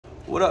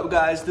What up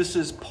guys, this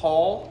is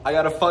Paul. I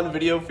got a fun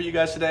video for you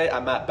guys today.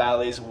 I'm at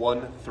Bally's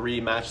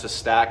 1-3 match to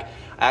stack.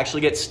 I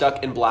actually get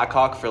stuck in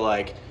Blackhawk for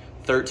like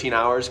 13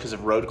 hours because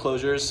of road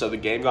closures, so the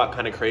game got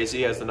kind of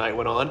crazy as the night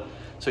went on.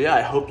 So yeah,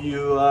 I hope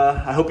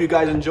you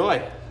guys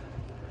enjoy.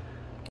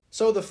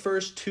 So the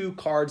first two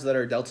cards that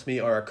are dealt to me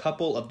are a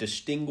couple of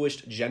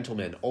distinguished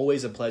gentlemen.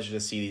 Always a pleasure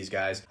to see these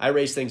guys. I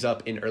raise things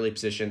up in early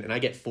position and I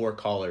get 4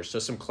 callers. So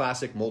some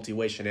classic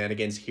multi-way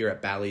shenanigans here at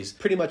Bally's.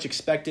 Pretty much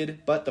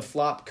expected, but the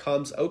flop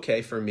comes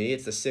okay for me.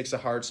 It's the 6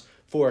 of hearts,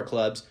 4 of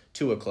clubs,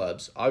 2 of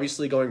clubs.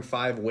 Obviously going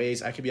 5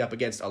 ways, I could be up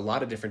against a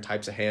lot of different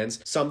types of hands.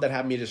 Some that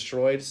have me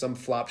destroyed, some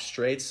flop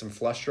straights, some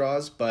flush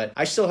draws, but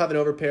I still have an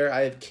overpair.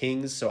 I have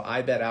kings, so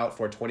I bet out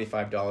for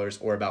 $25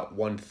 or about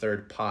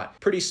 1/3 pot.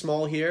 Pretty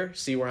small here,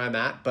 see where I'm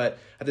at, but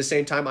at the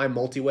same time, I'm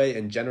multi-way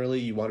and generally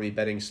you want to be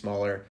betting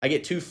smaller. I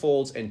get 2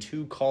 folds and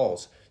 2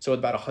 calls. So with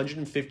about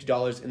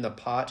 $150 in the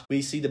pot,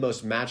 we see the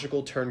most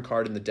magical turn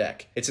card in the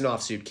deck. It's an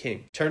offsuit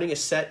king. Turning a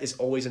set is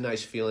always a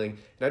nice feeling,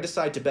 and I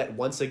decide to bet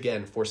once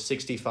again for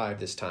 65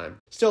 this time.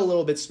 Still a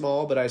little bit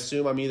small, but I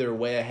assume I'm either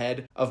way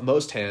ahead of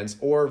most hands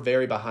or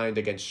very behind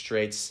against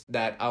straights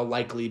that I'll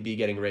likely be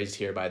getting raised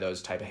here by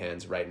those type of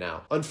hands right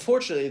now.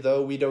 Unfortunately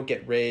though, we don't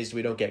get raised,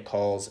 we don't get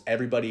calls,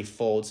 everybody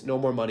folds, no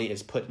more money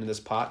is put in this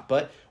pot,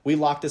 but we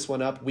lock this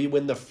one up. We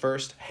win the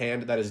first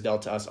hand that is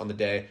dealt to us on the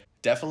day.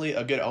 Definitely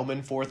a good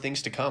omen for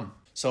things to come.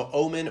 So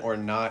omen or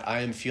not,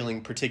 I am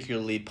feeling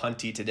particularly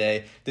punty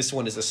today. This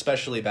one is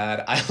especially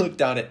bad. I looked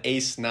down at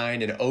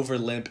ace-9 and over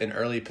limp in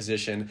early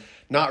position.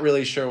 Not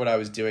really sure what I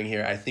was doing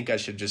here. I think I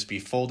should just be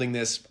folding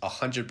this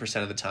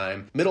 100% of the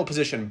time. Middle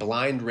position,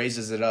 blind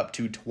raises it up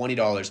to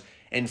 $20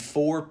 and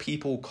 4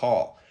 people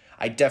call.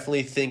 I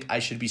definitely think I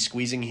should be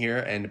squeezing here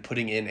and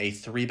putting in a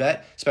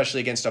 3-bet, especially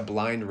against a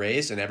blind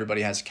raise, and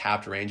everybody has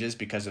capped ranges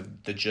because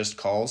of the just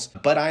calls.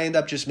 But I end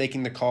up just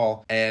making the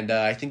call, and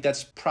I think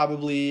that's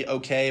probably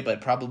okay,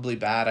 but probably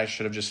bad. I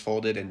should have just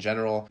folded in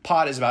general.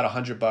 Pot is about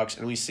 $100,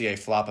 and we see a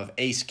flop of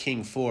ace,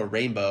 king, 4,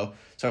 rainbow.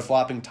 So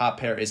flopping top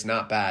pair is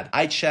not bad.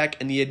 I check,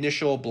 and the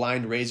initial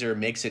blind raiser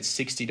makes it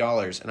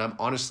 $60, and I'm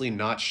honestly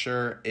not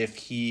sure if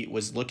he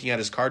was looking at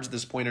his cards at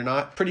this point or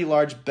not. Pretty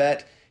large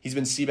bet. He's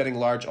been c-betting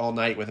large all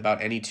night with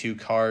about any 2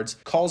 cards.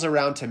 Calls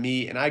around to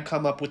me, and I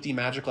come up with the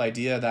magical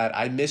idea that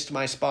I missed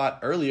my spot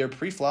earlier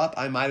pre-flop.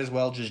 I might as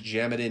well just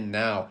jam it in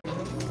now.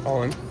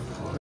 All in.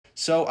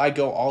 So I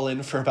go all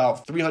in for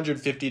about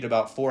 $350 to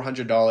about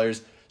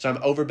 $400. So I'm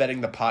overbetting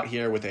the pot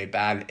here with a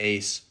bad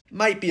ace.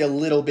 Might be a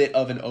little bit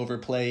of an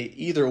overplay.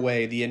 Either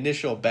way, the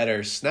initial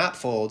better snap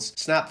folds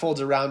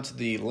around to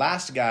the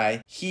last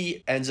guy.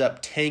 He ends up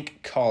tank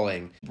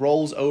calling,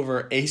 rolls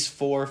over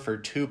ace-4 for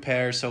 2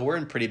 pairs, so we're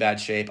in pretty bad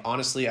shape.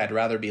 Honestly, I'd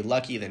rather be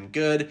lucky than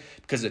good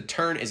because the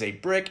turn is a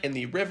brick and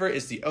the river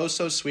is the oh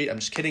so sweet. I'm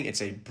just kidding,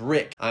 it's a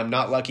brick. I'm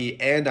not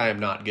lucky and I am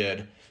not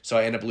good, so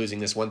I end up losing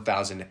this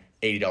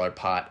 $1,080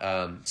 pot.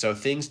 So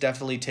things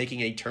definitely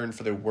taking a turn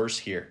for the worse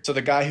here. So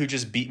the guy who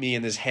just beat me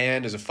in this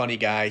hand is a funny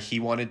guy. He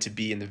wanted to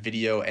be in the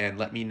video and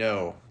let me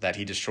know that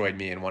he destroyed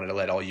me and wanted to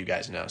let all you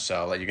guys know. So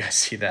I'll let you guys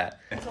see that.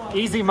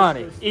 Easy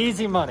money.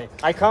 Easy money.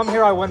 I come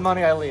here, I win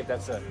money, I leave.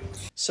 That's it.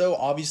 So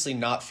obviously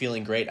not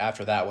feeling great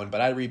after that one, but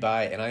I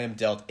rebuy and I am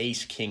dealt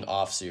ace-king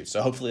offsuit.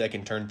 So hopefully I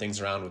can turn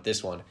things around with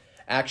this one.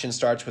 Action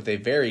starts with a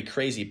very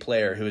crazy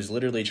player who is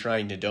literally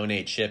trying to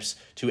donate chips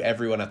to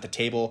everyone at the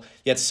table,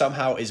 yet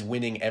somehow is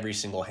winning every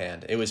single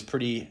hand. It was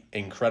pretty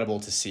incredible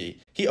to see.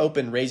 He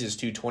opened raises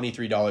to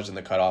 $23 in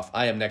the cutoff.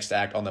 I am next to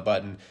act on the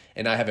button,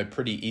 and I have a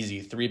pretty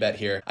easy 3-bet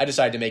here. I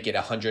decide to make it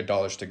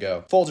 $100 to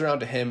go. Folds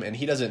around to him, and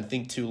he doesn't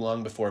think too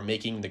long before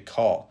making the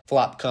call.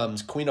 Flop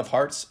comes queen of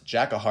hearts,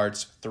 jack of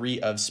hearts, 3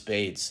 of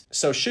spades.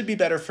 So should be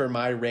better for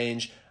my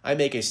range. I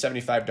make a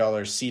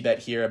 $75 c-bet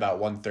here, about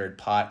 1/3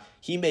 pot.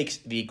 He makes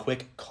the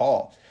quick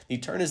call. The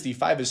turn is the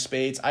 5 of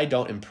spades. I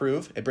don't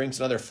improve. It brings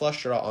another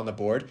flush draw on the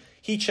board.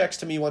 He checks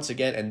to me once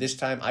again, and this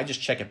time I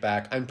just check it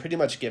back. I'm pretty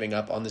much giving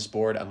up on this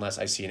board unless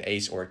I see an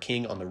ace or a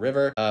king on the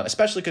river,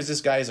 especially because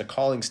this guy is a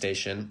calling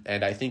station,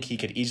 and I think he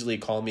could easily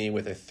call me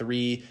with a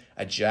 3,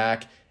 a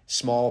jack,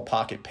 small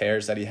pocket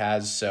pairs that he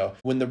has. So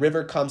when the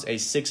river comes a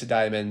 6 of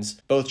diamonds,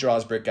 both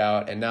draws brick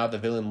out, and now the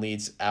villain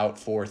leads out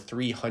for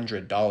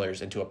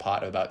 $300 into a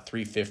pot of about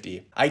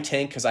 $350. I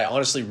tank because I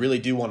honestly really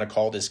do want to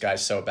call this guy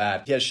so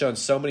bad. He has shown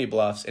so many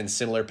bluffs in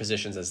similar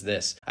positions as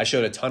this. I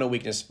showed a ton of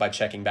weakness by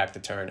checking back the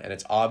turn, and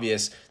it's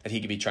obvious that he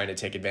could be trying to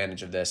take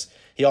advantage of this.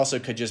 He also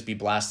could just be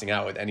blasting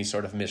out with any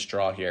sort of missed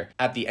draw here.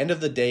 At the end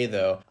of the day,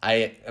 though,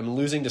 I am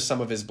losing to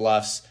some of his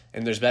bluffs,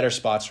 and there's better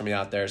spots for me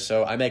out there,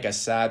 so I make a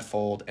sad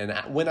fold, and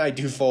when I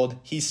do fold,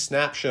 he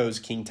snap shows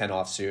king 10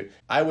 offsuit.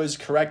 I was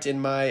correct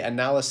in my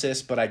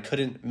analysis, but I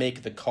couldn't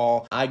make the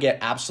call. I get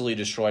absolutely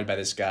destroyed by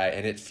this guy,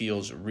 and it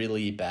feels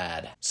really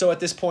bad. So at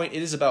this point,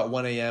 it is about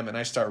 1 a.m., and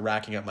I start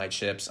racking up my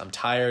chips. I'm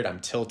tired, I'm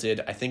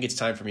tilted, I think it's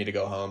time for me to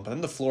go home, but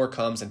then the floor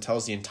comes and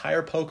tells the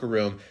entire poker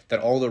room that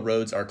all the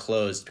roads are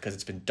closed because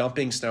it's been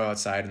dumping snow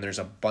outside, and there's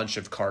a bunch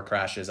of car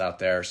crashes out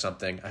there or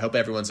something. I hope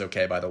everyone's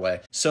okay, by the way.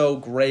 So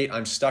great,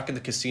 I'm stuck in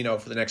the casino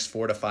for the next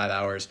 4 to 5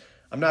 hours.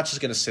 I'm not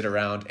just going to sit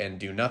around and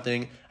do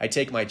nothing. I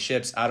take my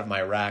chips out of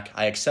my rack.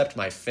 I accept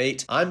my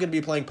fate. I'm going to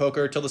be playing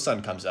poker till the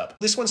sun comes up.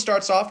 This one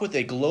starts off with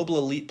a global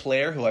elite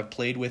player who I've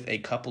played with a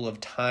couple of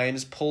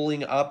times,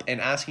 pulling up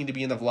and asking to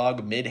be in the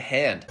vlog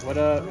mid-hand. What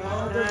up?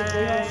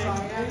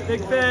 Hey,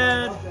 big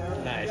fan.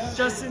 Nice.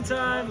 Just in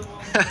time.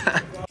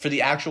 For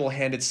the actual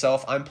hand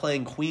itself, I'm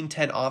playing Queen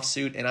 10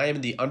 offsuit, and I am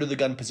in the under the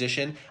gun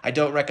position. I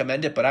don't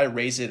recommend it, but I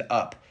raise it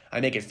up. I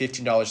make it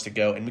 $15 to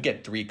go, and we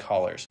get 3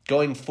 callers.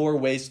 Going 4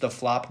 ways to the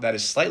flop that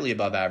is slightly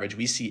above average,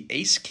 we see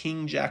Ace,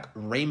 King, Jack,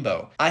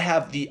 Rainbow. I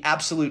have the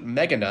absolute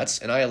mega nuts,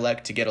 and I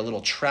elect to get a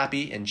little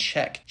trappy and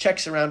check.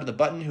 Checks around to the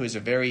button, who is a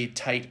very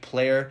tight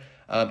player,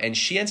 and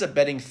she ends up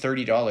betting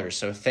 $30,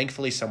 so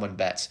thankfully someone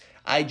bets.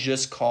 I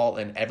just call,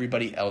 and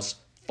everybody else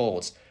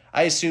folds.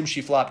 I assume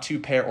she flopped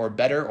 2 pair or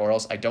better, or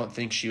else I don't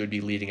think she would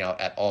be leading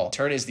out at all.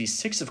 Turn is the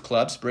 6 of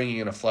clubs, bringing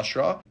in a flush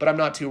draw, but I'm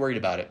not too worried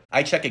about it.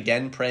 I check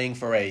again, praying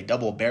for a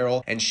double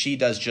barrel, and she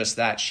does just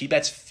that. She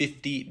bets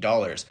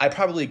 $50. I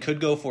probably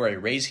could go for a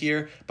raise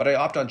here, but I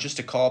opt on just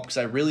a call because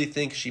I really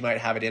think she might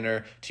have it in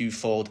her to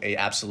fold a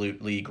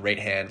absolutely great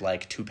hand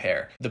like 2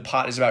 pair. The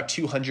pot is about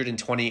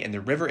 220, and the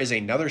river is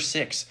another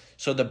 6,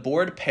 so the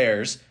board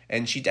pairs,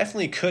 and she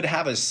definitely could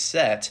have a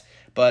set,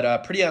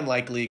 but pretty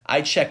unlikely.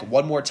 I check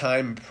one more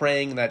time,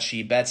 praying that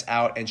she bets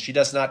out, and she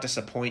does not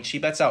disappoint. She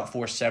bets out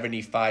for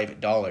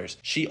 $75.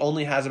 She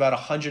only has about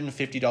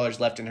 $150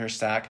 left in her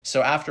stack,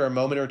 so after a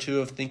moment or two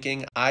of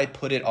thinking, I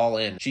put it all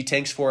in. She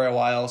tanks for a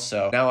while,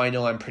 so now I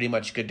know I'm pretty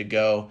much good to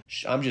go.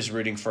 I'm just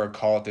rooting for a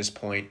call at this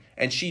point,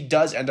 and she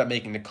does end up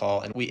making the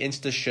call, and we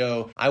insta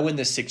show. I win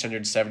this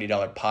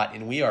 $670 pot,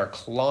 and we are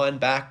clawing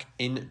back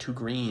into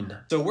green.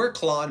 So we're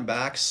clawing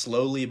back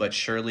slowly but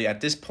surely.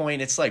 At this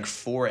point, it's like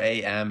 4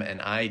 a.m.,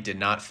 and I did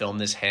not film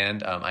this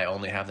hand. I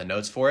only have the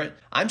notes for it.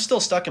 I'm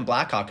still stuck in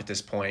blackhawk at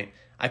this point.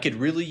 I could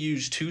really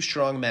use 2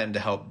 strong men to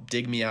help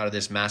dig me out of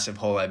this massive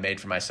hole I made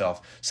for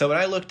myself. So when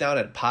I look down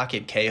at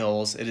pocket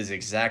K-holes, it is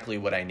exactly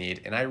what I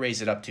need, and I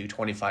raise it up to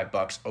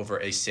 $25 over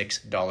a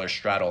 $6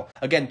 straddle.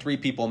 Again, 3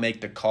 people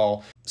make the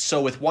call.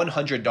 So with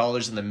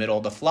 $100 in the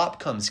middle, the flop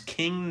comes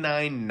King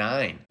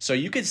 9-9. So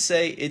you could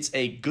say it's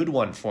a good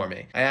one for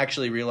me. I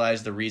actually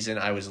realized the reason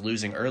I was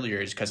losing earlier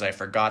is because I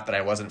forgot that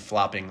I wasn't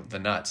flopping the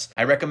nuts.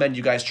 I recommend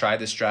you guys try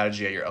this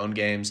strategy at your own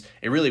games.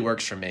 It really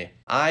works for me.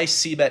 I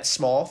c-bet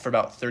small for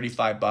about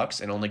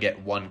 $35 and only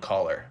get 1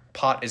 caller.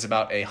 Pot is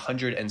about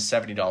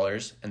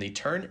 $170, and the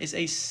turn is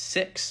a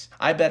 6.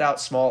 I bet out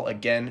small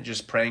again,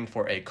 just praying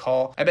for a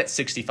call. I bet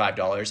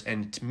 $65,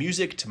 and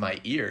music to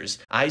my ears,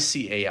 I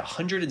see a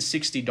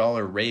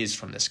 $160 raise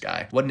from this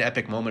guy. What an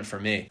epic moment for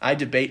me. I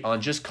debate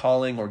on just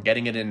calling or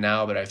getting it in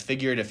now, but I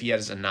figured if he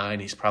has a 9,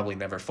 he's probably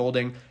never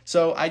folding,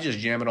 so I just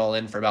jam it all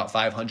in for about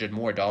 $500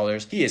 more.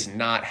 He is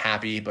not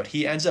happy, but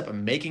he ends up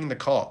making the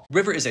call.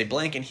 River is a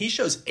blank, and he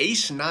shows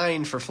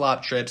ace-9 for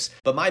flop trips,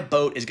 but my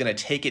boat is going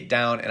to take it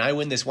down, and I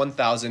win this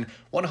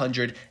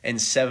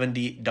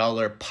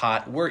 $1,170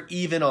 pot. We're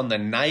even on the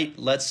night.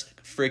 Let's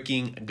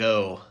freaking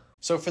go.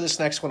 So for this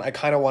next one, I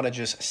kind of want to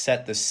just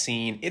set the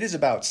scene. It is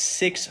about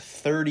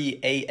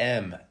 6:30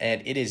 a.m.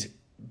 and it is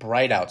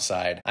bright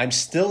outside. I'm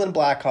still in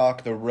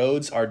blackhawk. The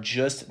roads are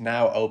just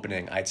now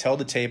opening. I tell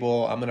the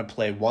table I'm going to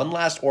play one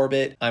last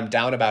orbit. I'm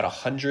down about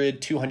 $100,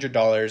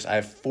 $200. I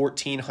have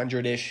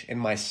 $1,400-ish in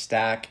my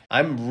stack.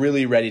 I'm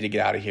really ready to get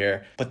out of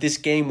here, but this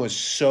game was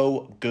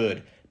so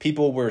good.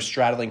 People were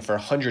straddling for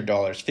 $100,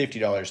 $50,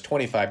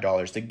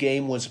 $25. The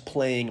game was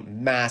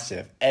playing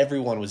massive.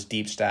 Everyone was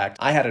deep stacked.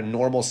 I had a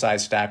normal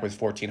size stack with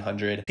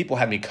 $1,400. People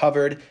had me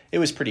covered. It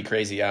was pretty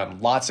crazy.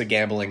 Lots of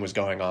gambling was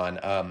going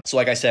on. So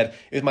like I said,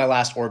 it was my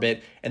last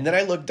orbit. And then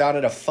I looked down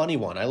at a funny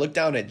one. I looked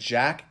down at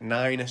Jack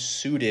 9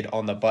 suited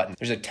on the button.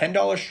 There's a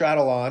 $10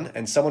 straddle on,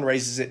 and someone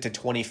raises it to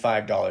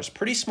 $25.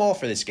 Pretty small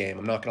for this game,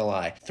 I'm not gonna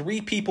lie.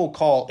 3 people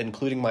call,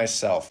 including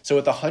myself. So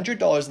with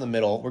 $100 in the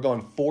middle, we're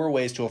going 4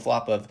 ways to a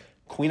flop of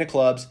Queen of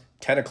clubs,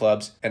 10 of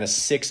clubs, and a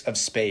 6 of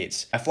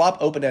spades. I flop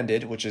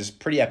open-ended, which is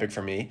pretty epic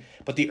for me,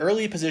 but the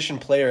early position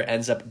player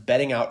ends up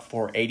betting out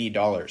for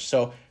 $80.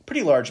 So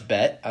pretty large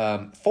bet.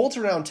 Folds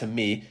around to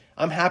me.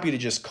 I'm happy to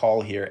just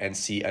call here and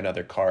see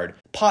another card.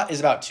 Pot is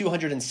about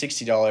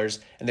 $260,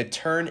 and the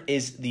turn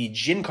is the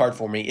gin card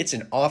for me. It's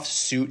an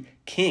offsuit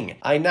king.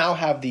 I now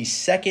have the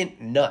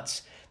second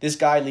nuts. This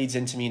guy leads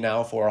into me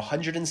now for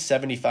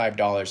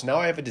 $175. Now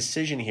I have a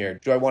decision here.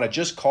 Do I want to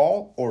just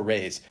call or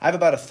raise? I have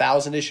about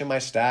 1,000-ish in my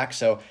stack,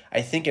 so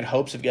I think in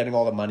hopes of getting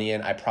all the money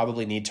in, I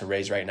probably need to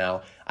raise right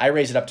now. I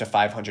raise it up to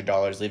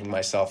 $500, leaving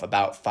myself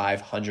about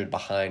 $500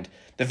 behind.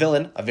 The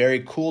villain, a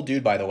very cool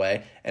dude, by the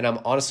way, and I'm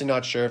honestly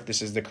not sure if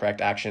this is the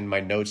correct action.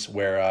 My notes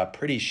were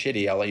pretty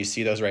shitty. I'll let you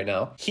see those right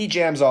now. He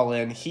jams all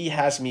in. He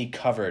has me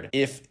covered.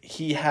 If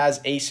he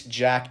has ace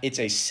jack, it's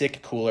a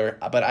sick cooler,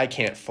 but I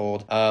can't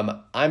fold.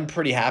 I'm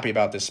pretty happy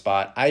about this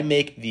spot. I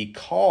make the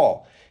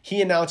call. He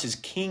announces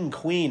king,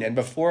 queen, and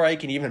before I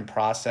can even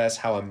process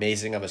how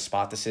amazing of a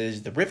spot this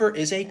is, the river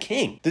is a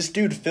king. This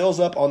dude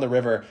fills up on the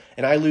river,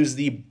 and I lose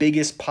the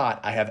biggest pot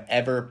I have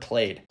ever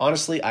played.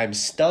 Honestly, I'm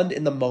stunned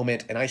in the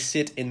moment, and I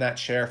sit in that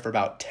chair for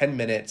about 10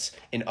 minutes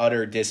in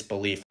utter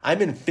disbelief.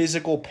 I'm in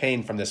physical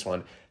pain from this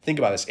one. Think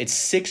about this. It's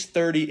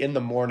 6:30 in the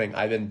morning.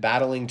 I've been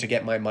battling to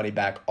get my money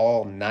back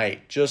all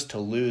night just to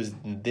lose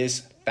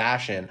this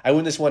fashion. I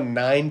win this one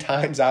 9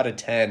 times out of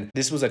 10.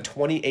 This was a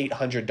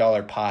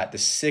 $2,800 pot, the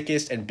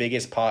sickest and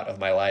biggest pot of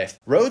my life.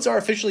 Roads are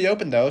officially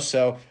open though,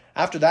 so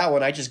after that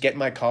one, I just get in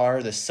my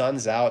car, the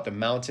sun's out, the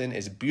mountain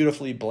is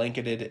beautifully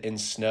blanketed in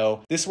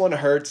snow. This one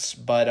hurts,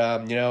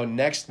 but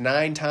next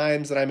 9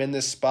 times that I'm in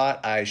this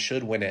spot, I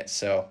should win it,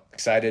 so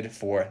excited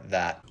for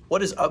that.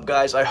 What is up,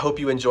 guys? I hope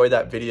you enjoyed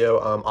that video.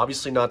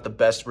 Obviously not the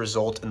best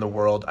result in the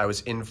world. I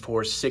was in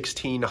for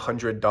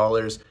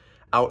 $1,600,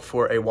 out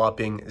for a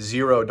whopping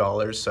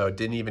 $0, so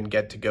didn't even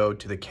get to go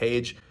to the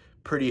cage.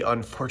 Pretty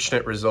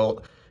unfortunate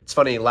result. It's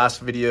funny, last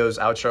video's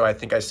outro, I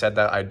think I said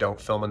that I don't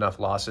film enough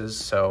losses,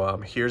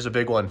 so here's a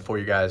big one for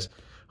you guys.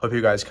 Hope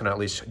you guys can at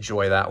least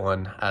enjoy that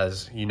one,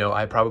 as you know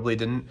I probably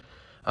didn't.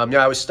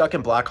 Yeah, I was stuck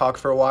in Blackhawk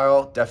for a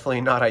while.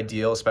 Definitely not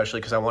ideal, especially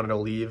because I wanted to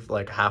leave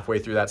like halfway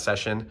through that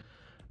session.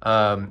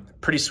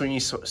 Pretty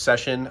swingy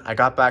session. I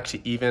got back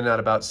to even at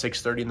about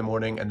 6:30 in the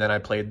morning, and then I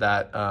played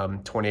that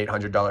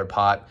 $2,800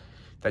 pot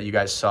that you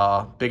guys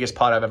saw. Biggest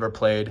pot I've ever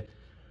played,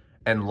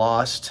 and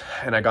lost,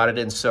 and I got it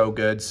in so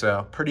good,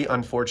 so pretty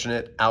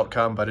unfortunate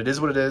outcome, but it is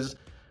what it is.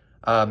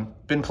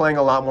 Been playing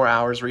a lot more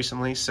hours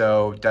recently,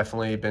 so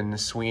definitely been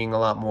swinging a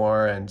lot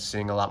more and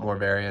seeing a lot more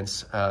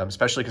variance,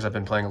 especially because I've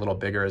been playing a little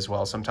bigger as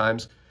well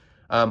sometimes.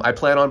 I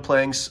plan on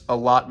playing a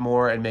lot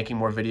more and making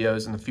more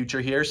videos in the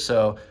future here,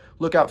 so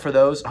look out for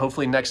those.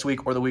 Hopefully next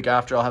week or the week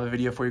after I'll have a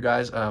video for you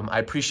guys. I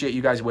appreciate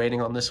you guys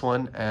waiting on this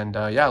one, and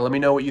yeah, let me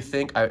know what you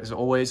think. As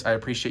always, I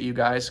appreciate you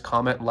guys.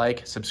 Comment,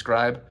 like,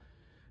 subscribe.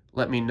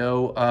 Let me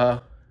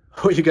know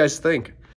what you guys think.